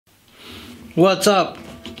What's up?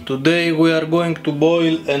 Today we are going to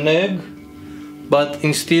boil an egg, but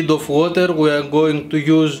instead of water we are going to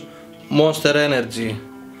use Monster Energy.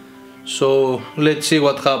 So let's see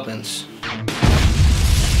what happens.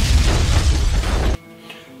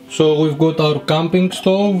 So we've got our camping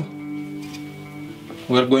stove.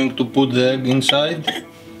 We're going to put the egg inside.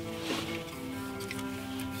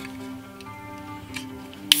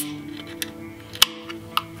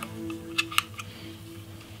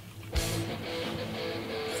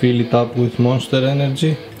 Fill it up with Monster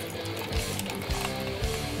Energy.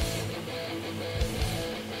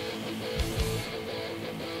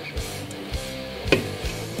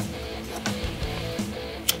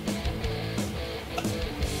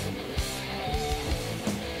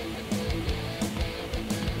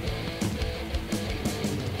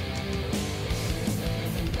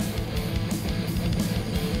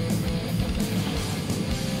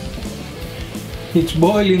 It's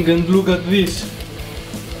boiling and look at this.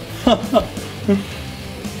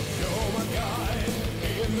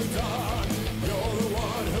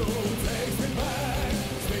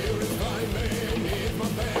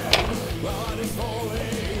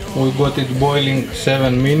 We got it boiling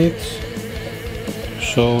 7 minutes,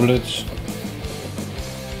 so let's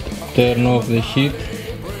turn off the heat.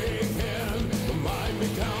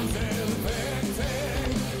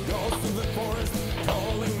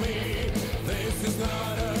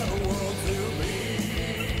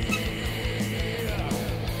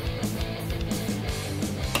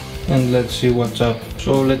 And let's see what's up.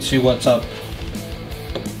 So let's see what's up.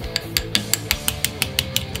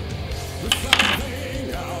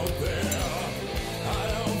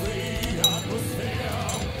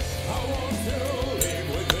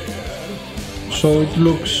 So it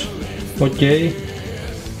looks okay.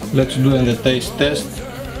 Let's do the taste test.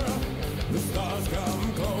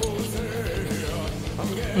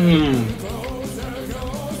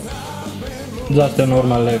 Just a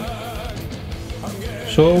normal egg.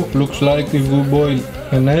 So looks like if we boil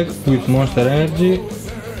an egg with Monster Energy,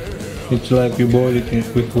 it's like you boil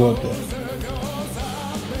it with water.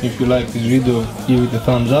 If you like this video, give it a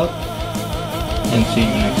thumbs up and see you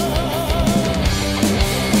next time.